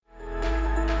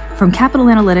From Capital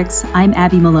Analytics, I'm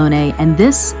Abby Maloney, and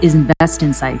this is Invest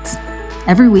Insights.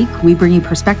 Every week, we bring you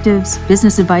perspectives,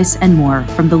 business advice, and more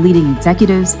from the leading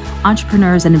executives,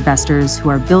 entrepreneurs, and investors who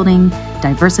are building,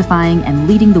 diversifying, and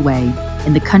leading the way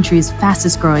in the country's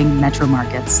fastest-growing metro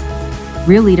markets.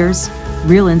 Real leaders,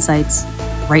 real insights,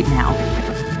 right now.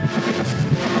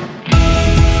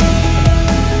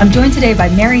 I'm joined today by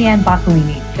Marianne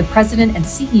Boccolini, the President and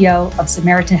CEO of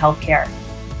Samaritan Healthcare.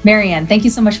 Marianne, thank you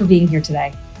so much for being here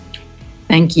today.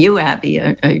 Thank you, Abby.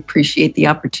 I appreciate the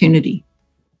opportunity.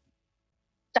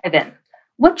 Dive in.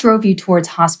 What drove you towards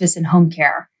hospice and home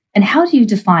care? And how do you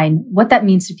define what that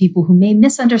means to people who may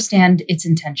misunderstand its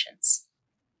intentions?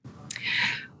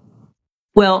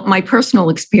 Well, my personal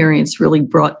experience really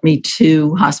brought me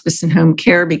to hospice and home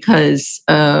care because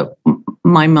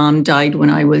my mom died when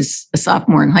I was a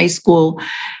sophomore in high school.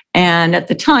 And at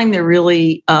the time, there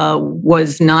really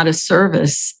was not a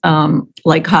service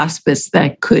like hospice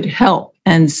that could help.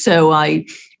 And so I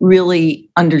really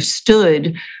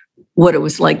understood what it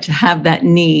was like to have that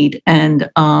need and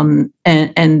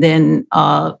then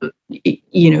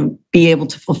be able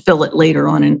to fulfill it later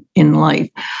on in life.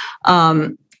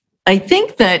 I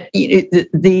think that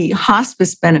the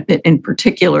hospice benefit in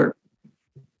particular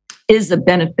is a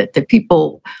benefit that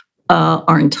people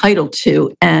are entitled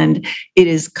to, and it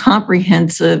is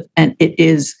comprehensive and it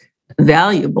is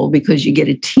valuable because you get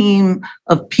a team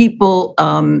of people.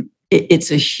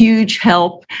 It's a huge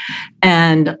help,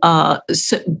 and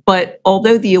but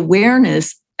although the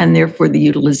awareness and therefore the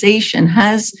utilization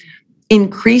has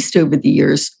increased over the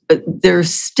years,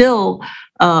 there's still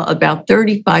about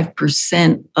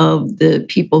 35% of the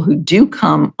people who do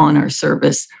come on our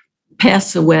service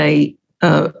pass away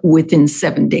within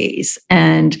 7 days.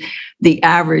 And the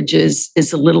average is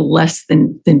a little less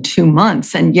than 2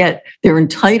 months, and yet they're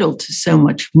entitled to so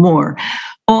much more.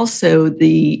 Also,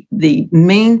 the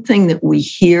main thing that we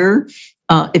hear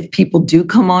if people do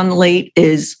come on late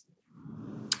is,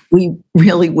 we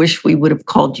really wish we would have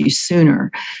called you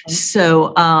sooner.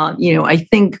 So, I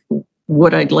think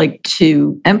what I'd like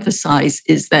to emphasize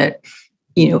is that,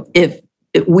 if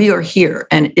we are here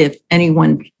and if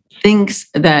anyone thinks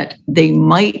that they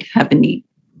might have a need,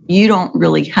 you don't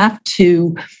really have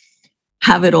to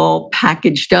have it all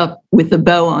packaged up with a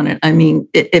bow on it. I mean,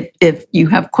 if you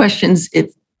have questions, if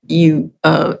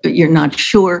you're not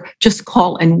sure, just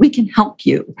call and we can help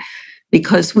you,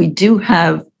 because we do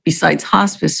have, besides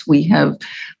hospice, we have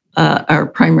our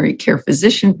primary care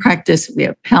physician practice, we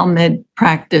have PalMed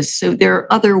practice. So there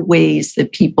are other ways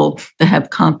that people that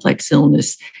have complex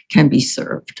illness can be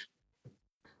served.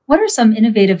 What are some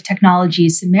innovative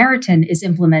technologies Samaritan is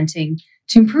implementing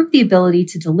to improve the ability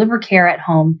to deliver care at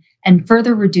home and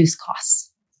further reduce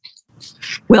costs?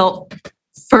 Well,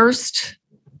 first,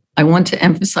 I want to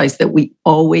emphasize that we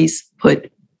always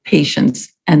put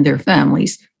patients and their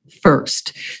families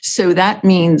first. So that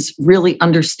means really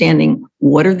understanding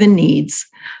what are the needs,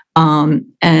 and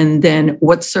then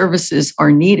what services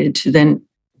are needed to then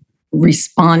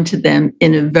respond to them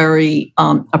in a very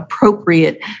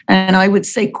appropriate and I would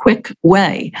say quick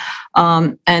way.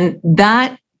 And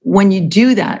that when you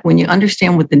do that, when you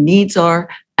understand what the needs are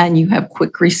and you have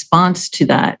quick response to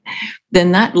that,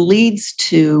 then that leads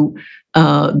to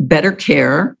better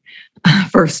care,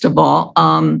 first of all,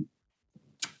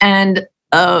 and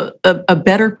a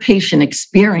better patient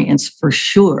experience for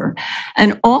sure.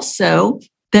 And also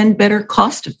then better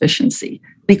cost efficiency,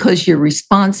 because you're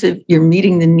responsive, you're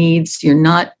meeting the needs, you're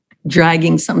not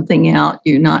dragging something out,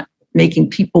 you're not making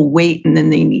people wait and then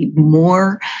they need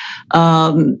more,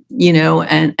 and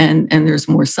there's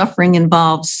more suffering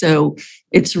involved. So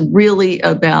it's really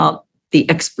about the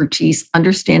expertise,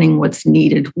 understanding what's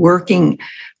needed, working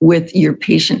with your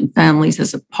patient and families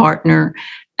as a partner,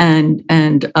 and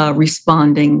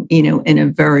responding, in a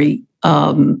very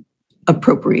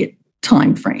appropriate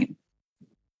time frame.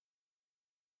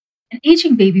 An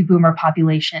aging baby boomer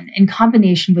population, in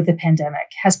combination with the pandemic,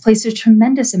 has placed a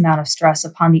tremendous amount of stress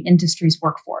upon the industry's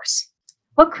workforce.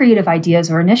 What creative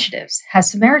ideas or initiatives has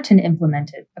Samaritan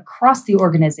implemented across the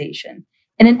organization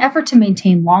in an effort to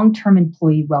maintain long-term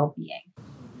employee well-being?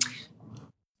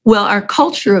 Well, our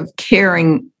culture of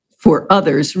caring for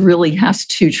others really has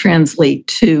to translate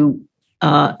to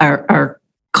our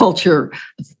culture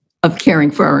of caring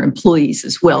for our employees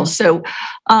as well. So,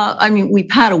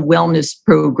 we've had a wellness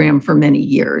program for many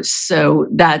years, so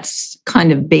that's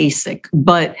kind of basic.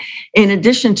 But in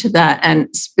addition to that, and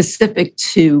specific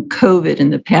to COVID in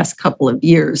the past couple of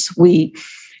years, we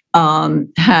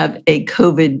have a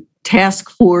COVID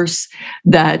task force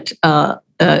that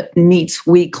meets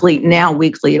weekly. Now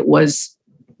weekly, it was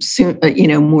soon,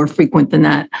 more frequent than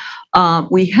that.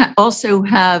 We also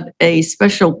have a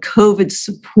special COVID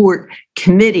support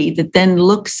committee that then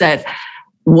looks at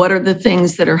what are the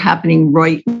things that are happening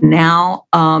right now,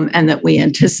 and that we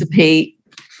anticipate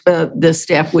the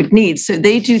staff would need. So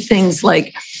they do things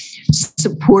like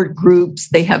support groups.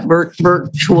 They have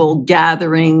virtual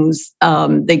gatherings.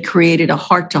 They created a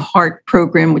heart-to-heart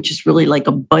program, which is really like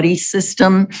a buddy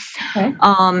system. Okay.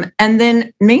 And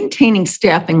then maintaining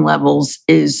staffing levels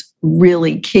is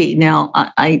really key. Now,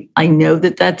 I know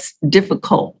that that's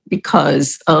difficult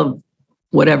because of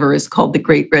whatever is called the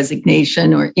Great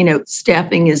Resignation, or,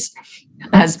 staffing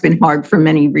has been hard for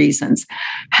many reasons.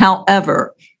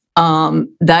 However,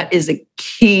 that is a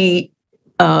key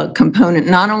component,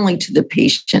 not only to the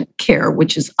patient care,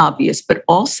 which is obvious, but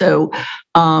also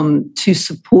to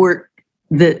support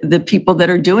the people that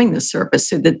are doing the service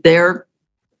so that they're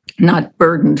not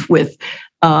burdened with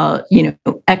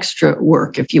extra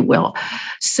work, if you will.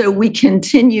 So we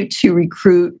continue to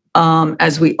recruit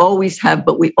as we always have,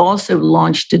 but we also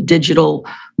launched a digital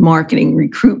marketing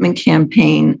recruitment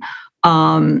campaign.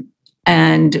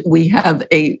 And we have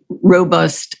a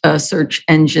robust search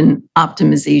engine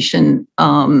optimization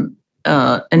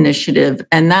initiative,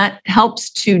 and that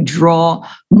helps to draw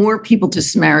more people to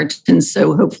Samaritans.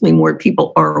 So hopefully more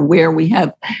people are aware. We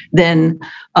have then,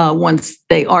 once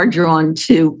they are drawn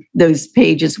to those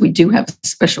pages, we do have a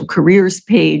special careers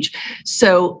page.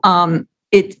 So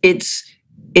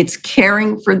it's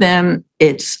caring for them.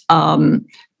 It's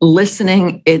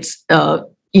listening. It's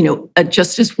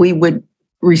just as we would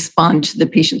respond to the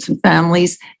patients and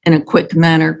families in a quick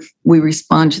manner, we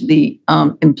respond to the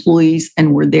employees,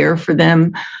 and we're there for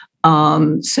them.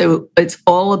 So it's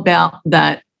all about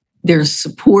that. There's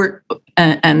support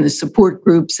and the support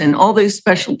groups and all those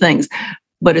special things,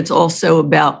 but it's also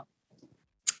about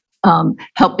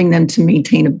helping them to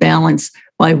maintain a balance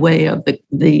by way of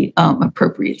the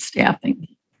appropriate staffing. To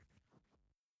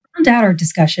round out our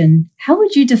discussion, how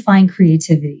would you define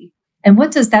creativity? And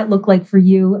what does that look like for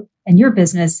you and your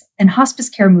business and hospice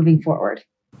care moving forward?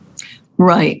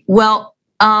 Right. Well,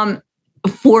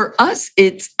 for us,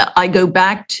 I go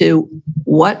back to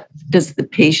what does the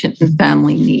patient and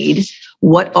family need?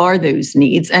 What are those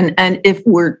needs? And if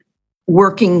we're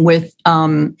working with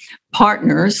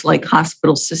partners like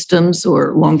hospital systems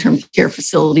or long-term care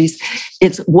facilities,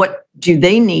 it's what do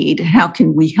they need? How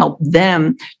can we help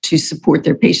them to support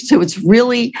their patients? So it's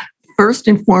really first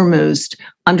and foremost,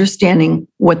 understanding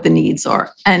what the needs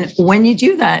are. And when you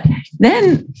do that,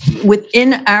 then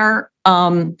within our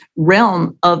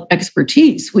realm of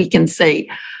expertise, we can say,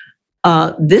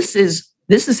 this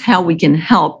is how we can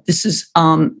help. This is,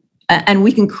 and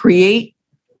we can create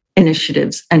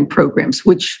initiatives and programs,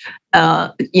 which,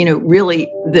 really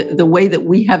the way that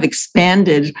we have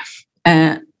expanded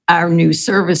our new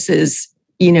services,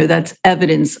 that's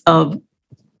evidence of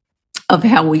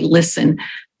how we listen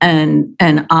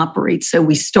and operate. So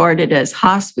we started as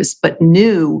hospice, but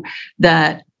knew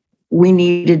that we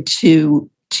needed to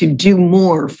do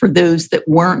more for those that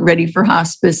weren't ready for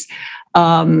hospice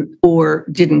or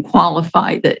didn't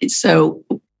qualify. So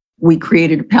we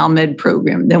created a PALMED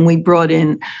program. Then we brought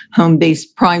in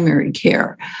home-based primary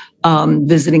care,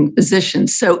 visiting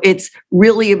physicians. So it's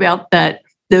really about that.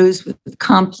 Those with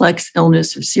complex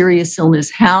illness or serious illness,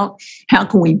 how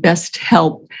can we best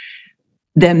help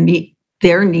them meet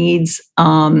their needs,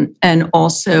 and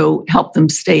also help them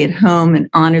stay at home and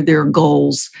honor their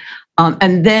goals.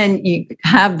 And then you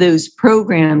have those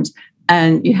programs,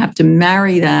 and you have to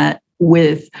marry that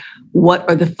with what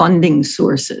are the funding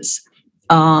sources.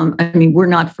 We're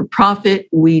not for profit.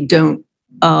 We don't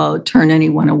turn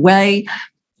anyone away.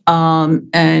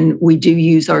 And we do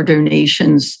use our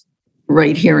donations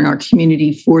right here in our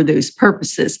community for those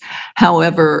purposes.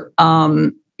 However,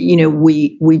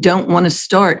 we don't want to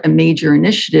start a major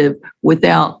initiative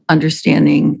without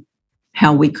understanding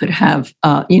how we could have,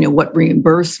 what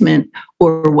reimbursement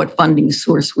or what funding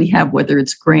source we have, whether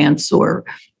it's grants or,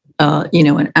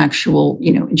 an actual,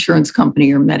 insurance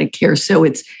company or Medicare. So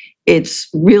it's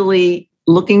really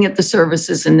looking at the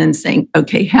services and then saying,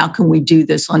 okay, how can we do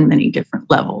this on many different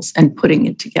levels and putting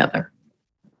it together?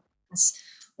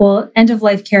 Well,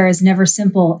 end-of-life care is never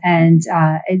simple, and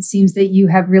it seems that you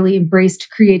have really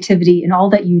embraced creativity in all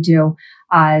that you do.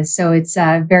 So it's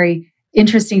very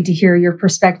interesting to hear your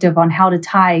perspective on how to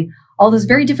tie all those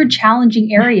very different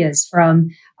challenging areas from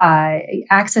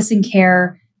accessing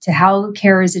care to how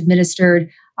care is administered,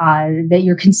 that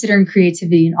you're considering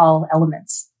creativity in all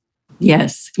elements.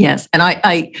 Yes. And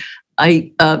I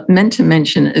meant to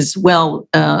mention as well,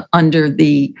 under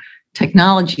the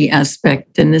technology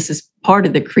aspect, and this is part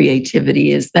of the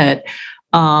creativity, is that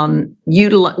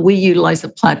we utilize a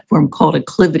platform called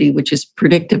Acclivity, which is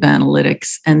predictive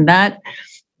analytics, and that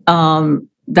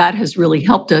has really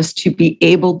helped us to be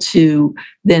able to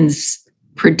then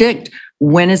predict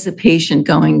when is a patient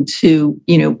going to,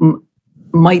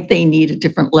 might they need a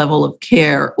different level of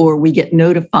care, or we get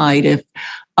notified if,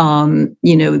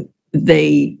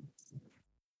 they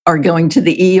are going to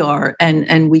the ER,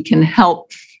 and we can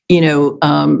help,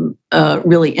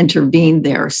 really intervene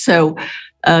there. So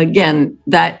again,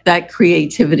 that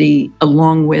creativity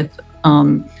along with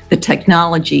the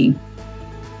technology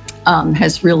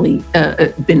has really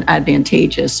been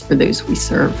advantageous for those we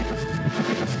serve.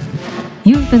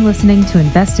 You've been listening to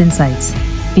Invest Insights.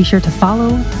 Be sure to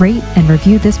follow, rate, and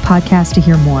review this podcast to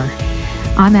hear more.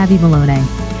 I'm Abby Maloney.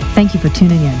 Thank you for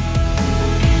tuning in.